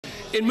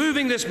In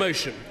moving this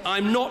motion,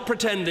 I'm not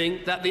pretending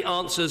that the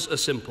answers are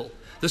simple.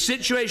 The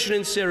situation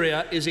in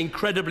Syria is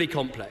incredibly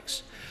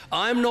complex.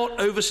 I am not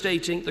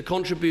overstating the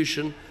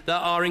contribution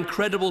that our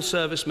incredible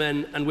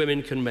servicemen and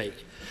women can make.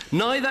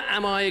 Neither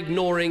am I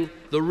ignoring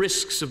the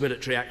risks of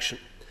military action,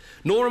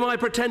 nor am I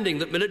pretending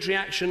that military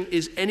action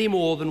is any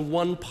more than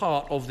one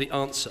part of the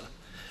answer.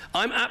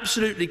 I'm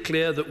absolutely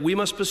clear that we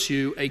must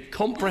pursue a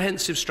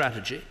comprehensive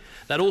strategy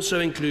that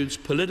also includes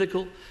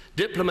political,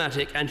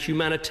 diplomatic and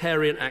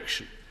humanitarian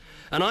action.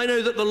 And I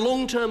know that the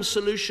long-term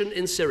solution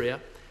in Syria,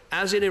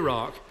 as in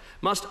Iraq,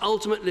 must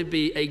ultimately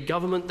be a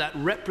government that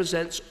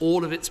represents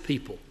all of its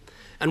people,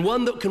 and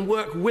one that can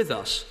work with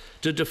us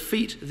to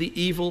defeat the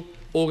evil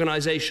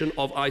organisation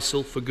of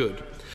ISIL for good.